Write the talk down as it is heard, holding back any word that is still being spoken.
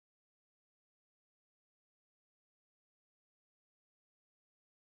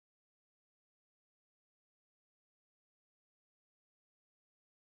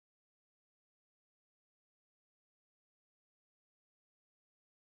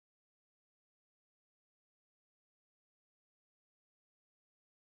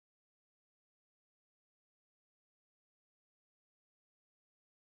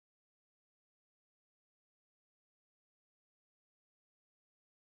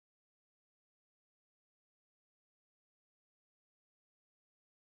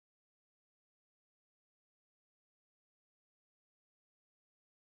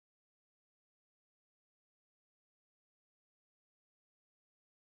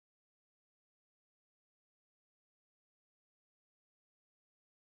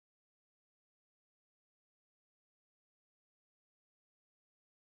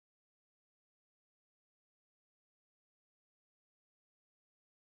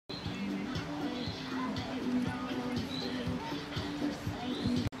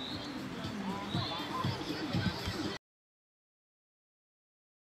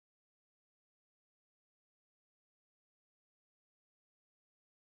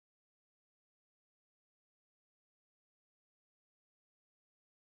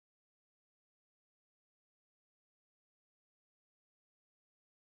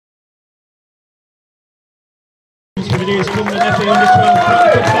today's Cumberland FA Under-12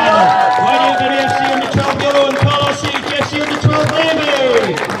 Cup final. Whitehaven FC Under-12 Yellow and Carlisle City JFC Under-12 Navy.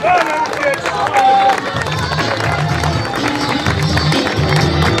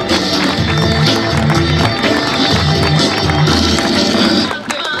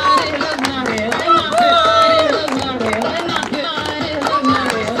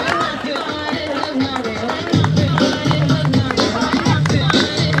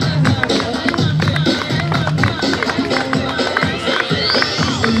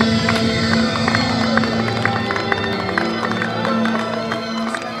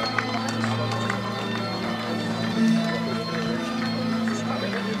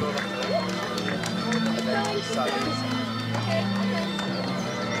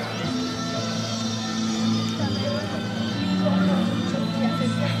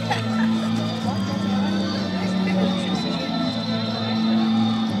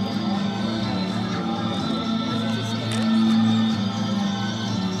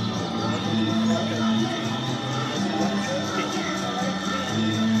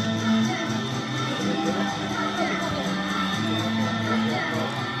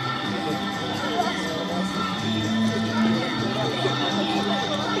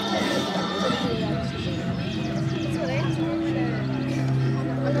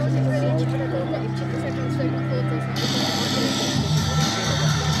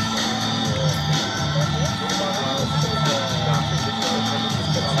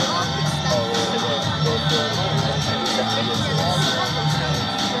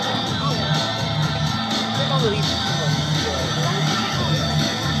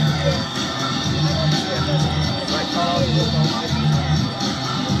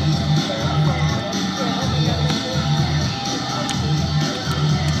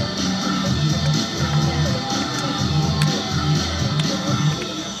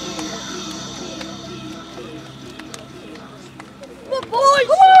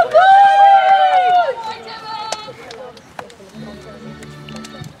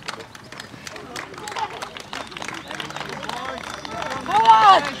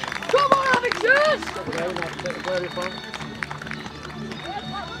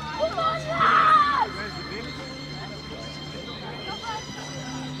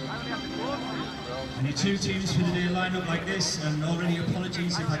 Only two teams for the day line up like this, and already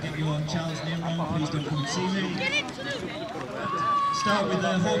apologies if I get your child's name wrong, please don't come and see me. Start with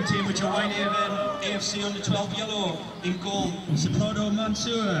the home team, which are Whitehaven AFC Under-12 Yellow. In goal, Sapodo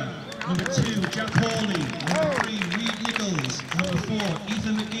Mansour. Number 2, Jack Hawley. Number 3, Reed Nichols. Number 4,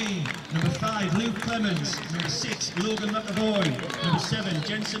 Ethan McGee. Number 5, Luke Clemens. Number 6, Logan McAvoy. Number 7,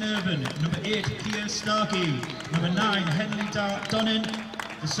 Jensen Irvin. Number 8, Keir Starkey. Number 9, Henley Donnan.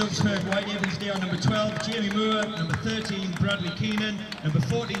 The subs for Whitehaven today are number 12, Jamie Moore. Number 13, Bradley Keenan. Number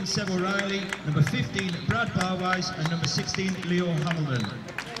 14, Seb O'Reilly. Number 15, Brad Barwise. And number 16, Leo Hamilton.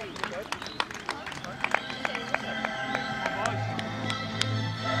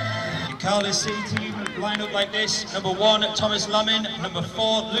 Carlisle City team line up like this. Number 1, Thomas Lamin. Number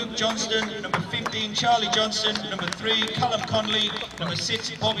 4, Luke Johnston. Number 15, Charlie Johnson. Number 3, Callum Conley. Number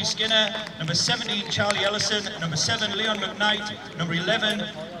 6, Bobby Skinner. Number 17, Charlie Ellison. Number 7, Leon McKnight. Number 11,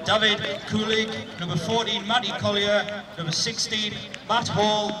 David Kulig. Number 14, Matty Collier. Number 16, Matt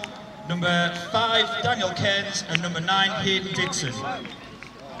Hall. Number 5, Daniel Cairns. And number 9, Hayden Dixon.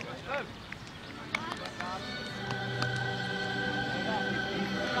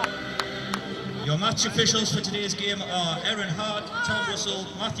 Your match officials for today's game are Aaron Hart, Tom Russell,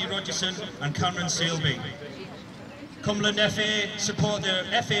 Matthew Rogerson and Cameron Sealby. Cumberland FA support the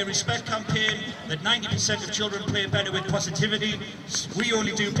FA Respect campaign that 90% of children play better with positivity. We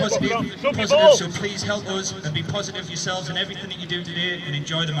only do positive, so please help us and be positive yourselves in everything that you do today and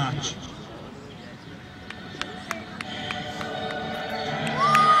enjoy the match.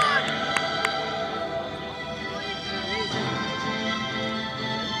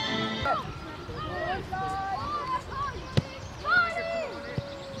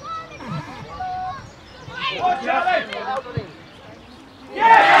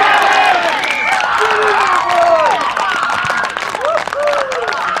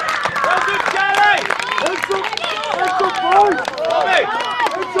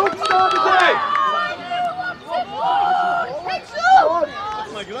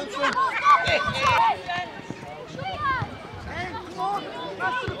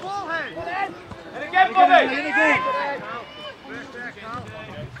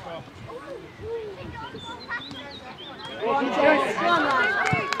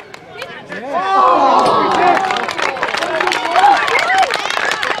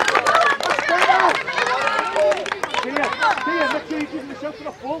 Make sure you give him a shot for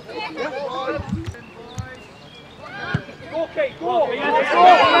the full.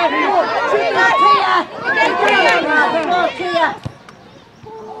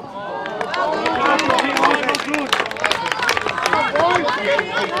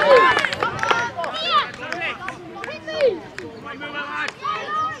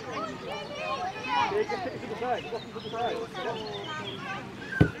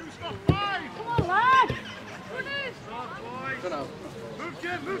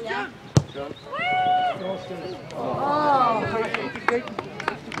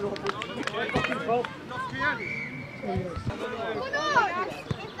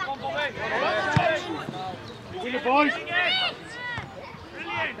 Boys!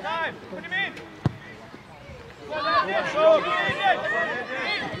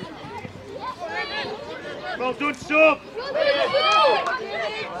 Well done, sub!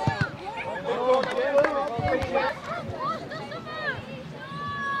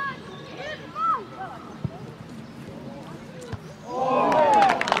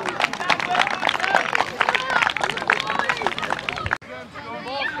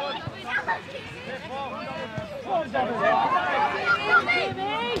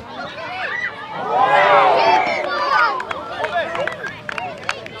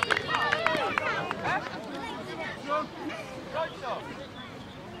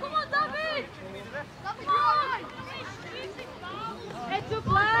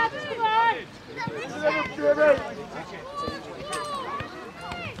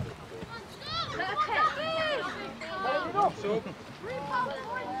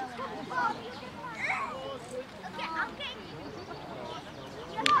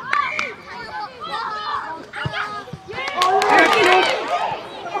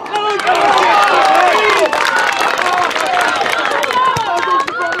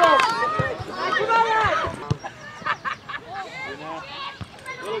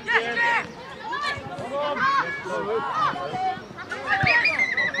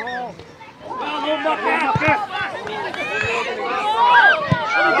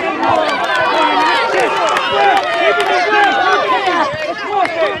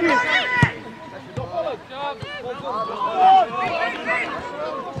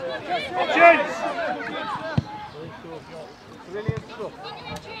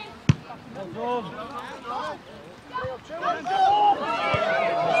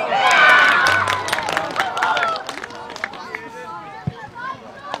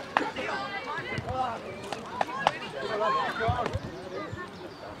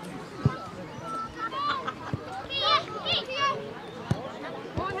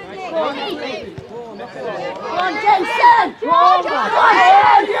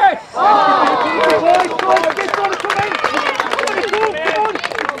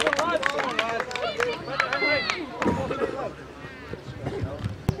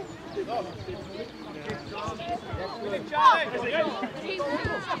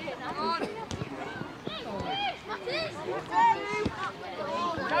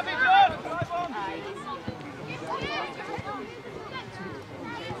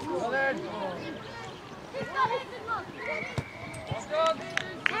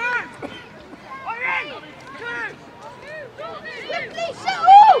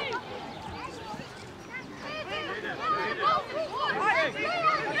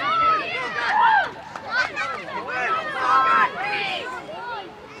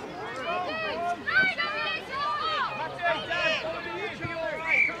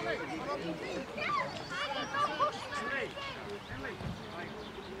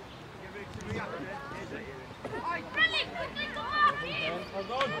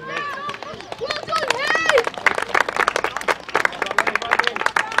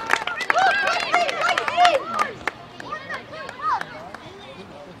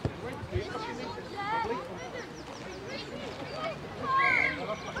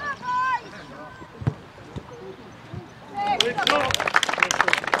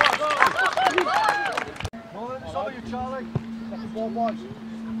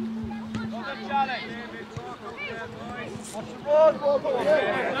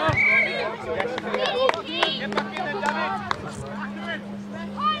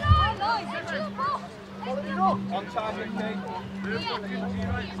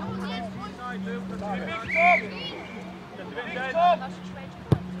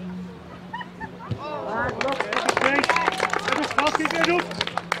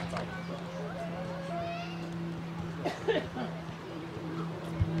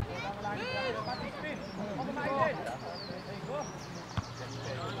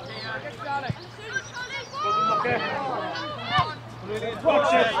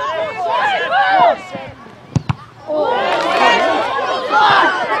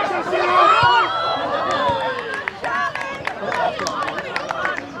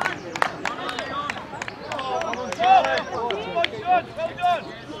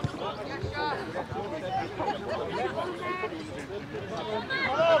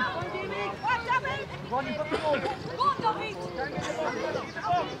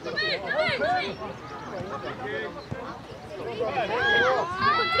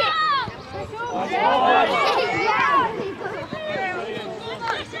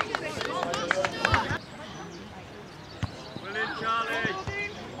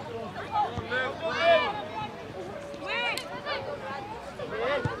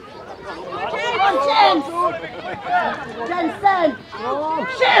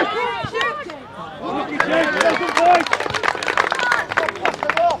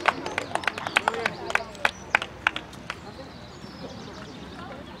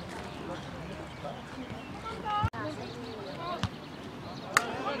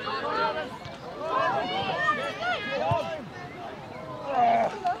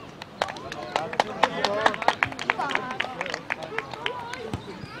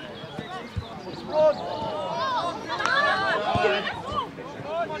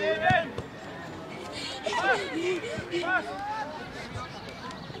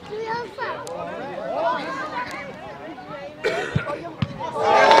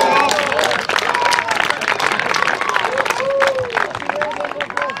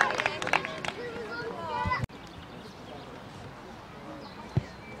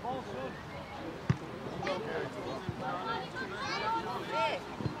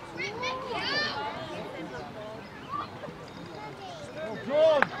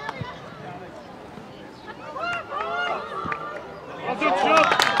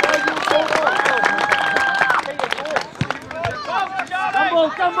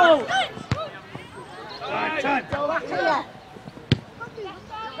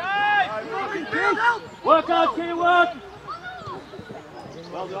 Work out, teamwork!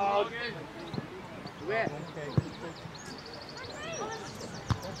 Well done!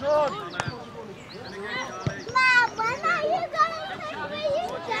 John! Mom, when are you going to take me? You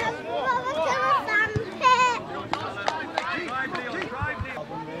just over to the sandpit.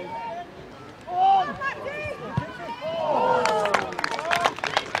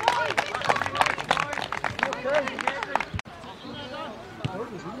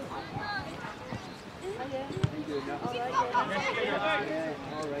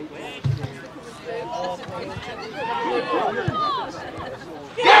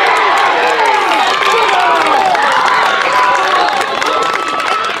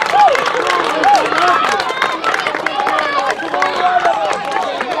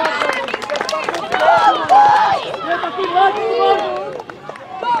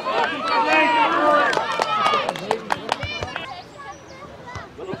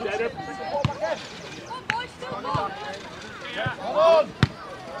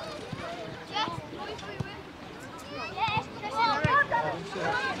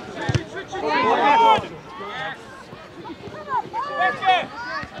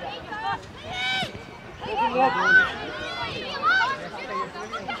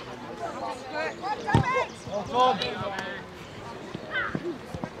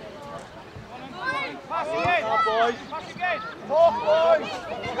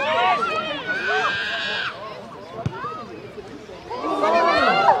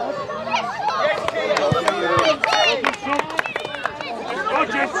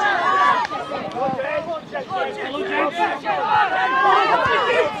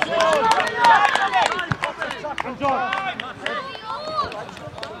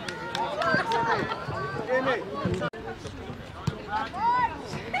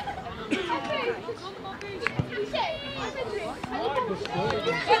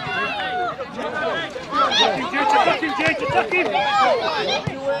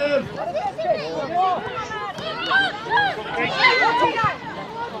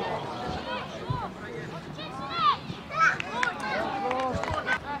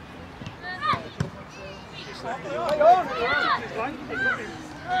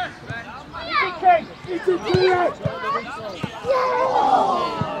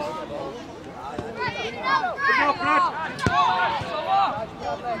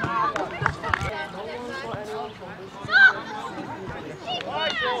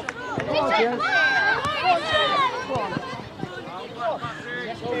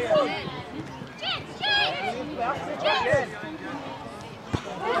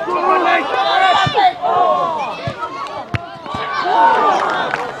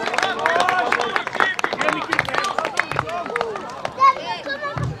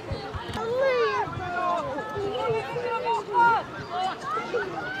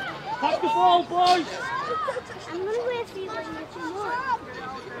 Pass the ball, boys! I'm going to wear feet like much more.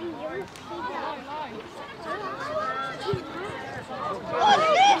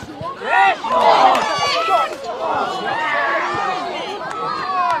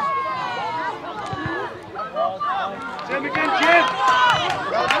 Jim again, Jim!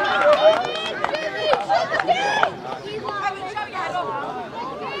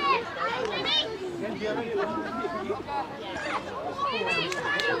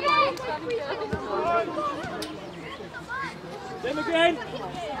 Jim again!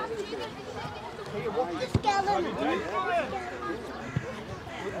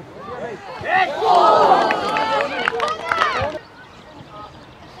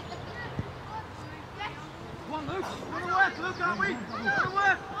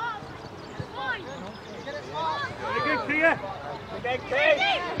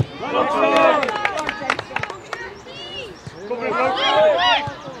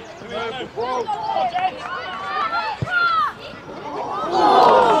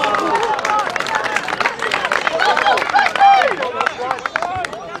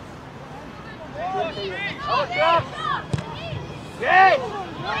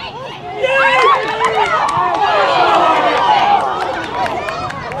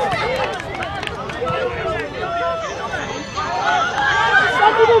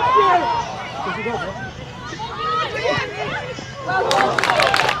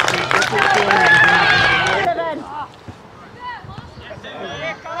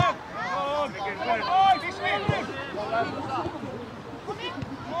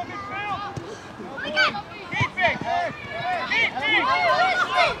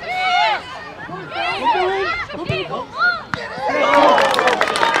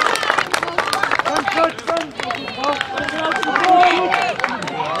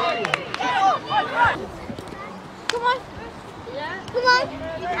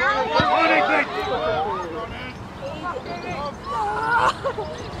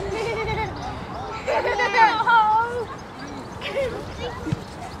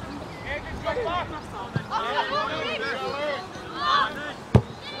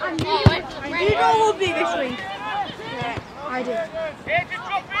 You know we'll be this week. Yeah, I do.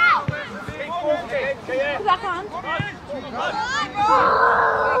 Back on.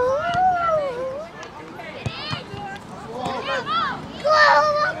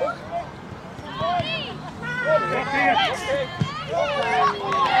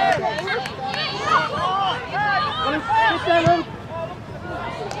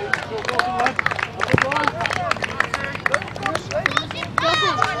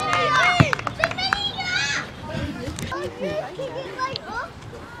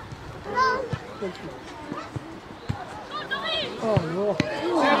 Oh no.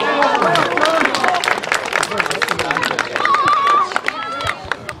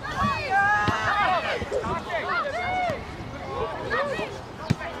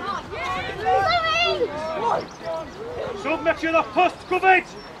 So make sure the post covered.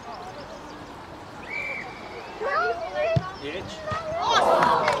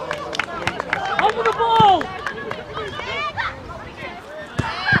 Over the ball.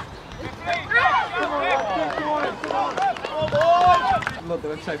 Load the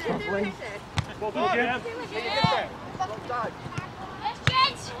website properly.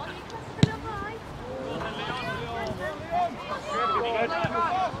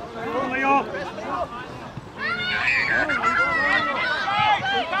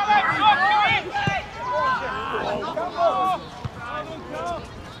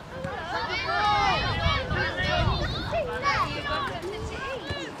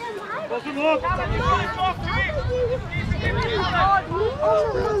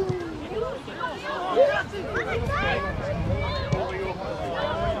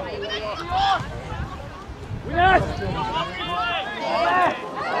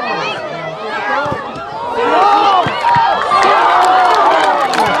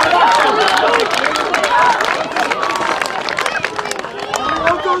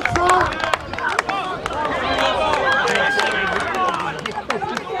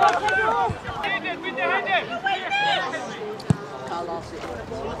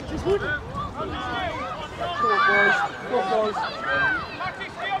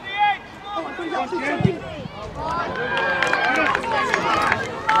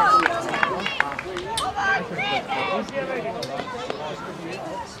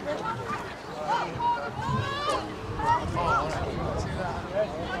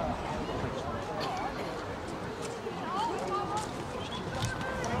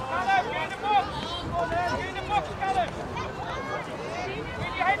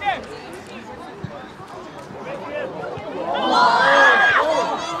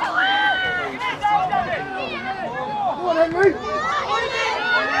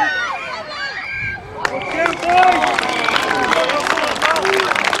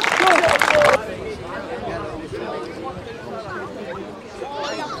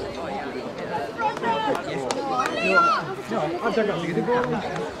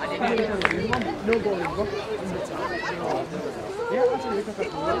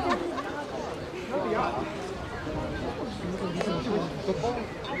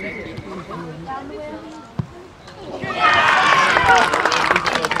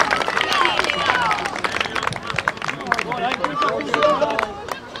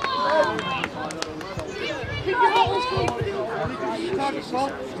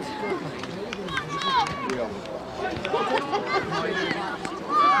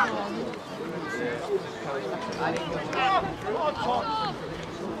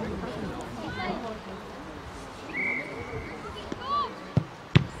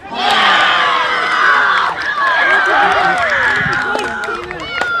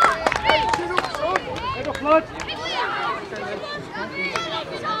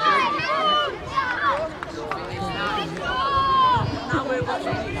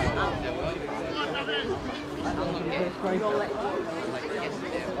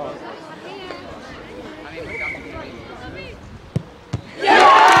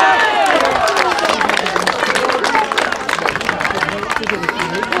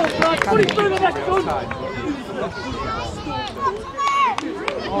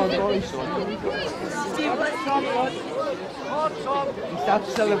 He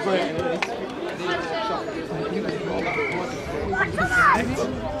starts celebrating it.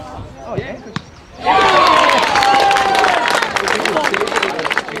 Oh yeah.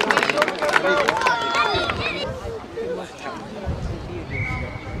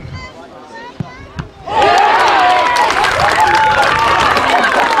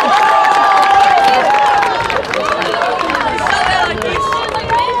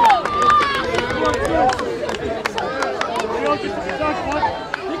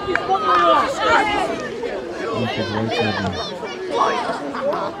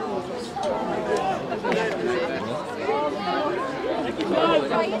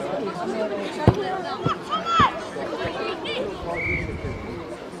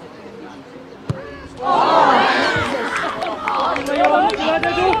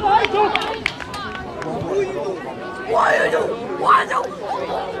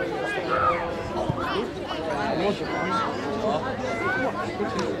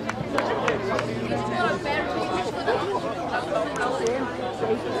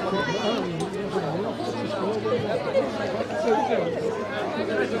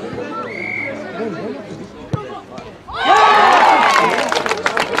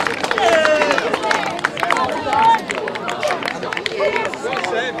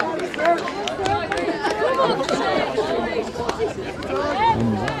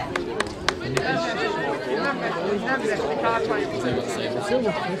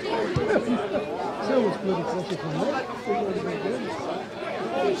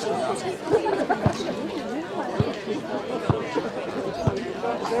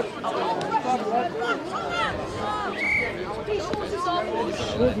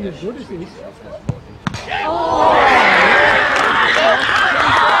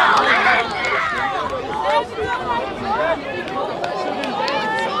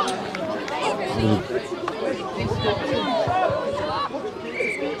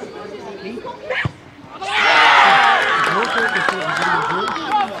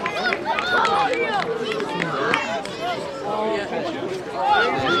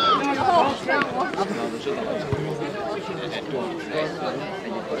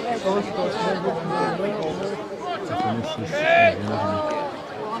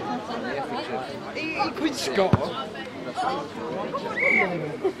 Good Scott.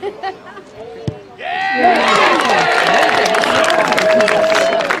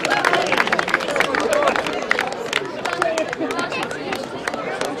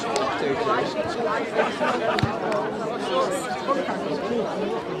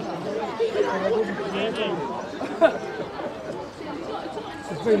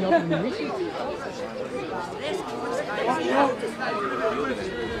 It's very not in the mission.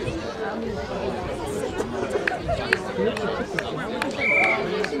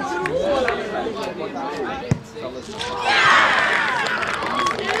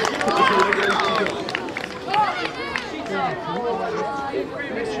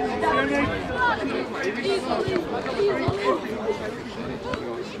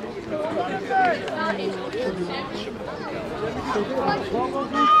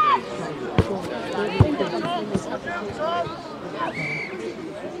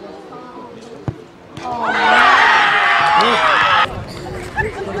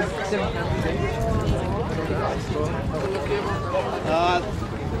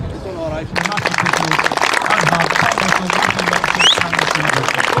 It's done all right.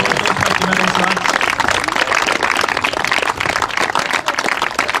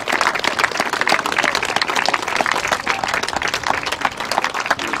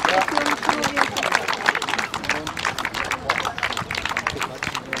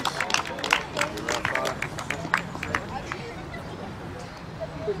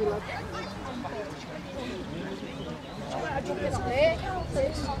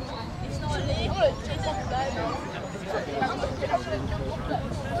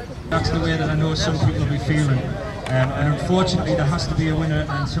 That's the way that I know some people will be feeling. And unfortunately there has to be a winner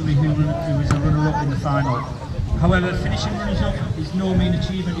and somebody who is a runner-up in the final. However, finishing runners-up is no mean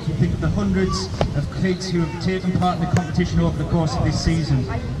achievement if you think of the hundreds of kids who have taken part in the competition over the course of this season,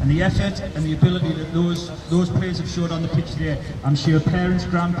 and the effort and the ability that those players have showed on the pitch today. I'm sure parents,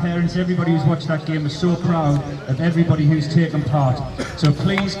 grandparents, everybody who's watched that game is so proud of everybody who's taken part. So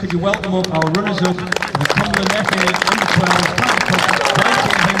please, could you welcome up our runners-up to the Cumberland FA Under-12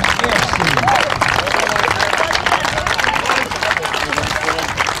 Whitehaven AFC.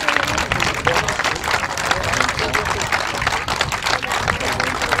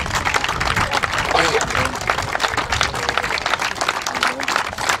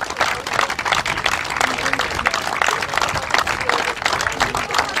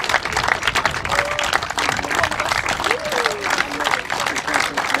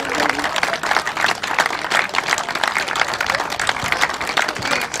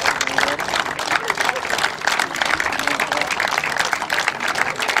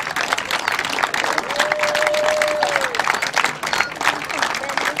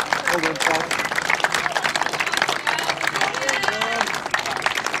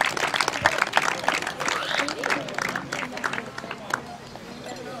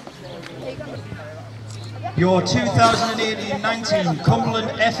 Your 2018-19 Cumberland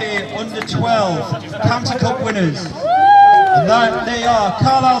FA Under-12 County Cup winners. And that they are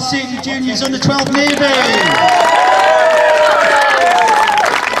Carlisle City Juniors Under-12 Navy.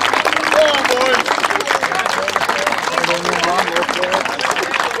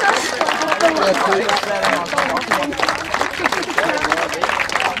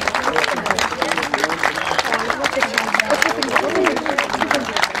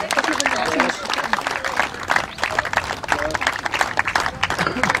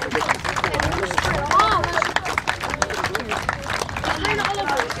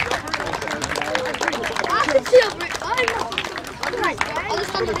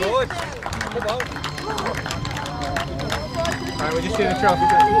 Right, we're just seeing the trophy.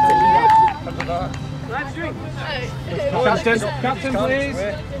 Captain, please.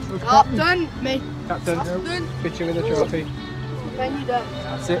 Captain, me. Captain, picture with the trophy. When you done?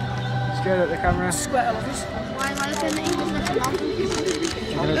 That's it. Straight at the camera. Square office. Why am I looking at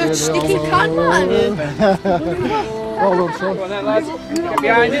English? It's sticky can, man. Well done, son. Go on then, lads. Get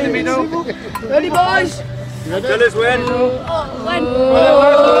behind in the middle. Ready, boys? Tell us when. When?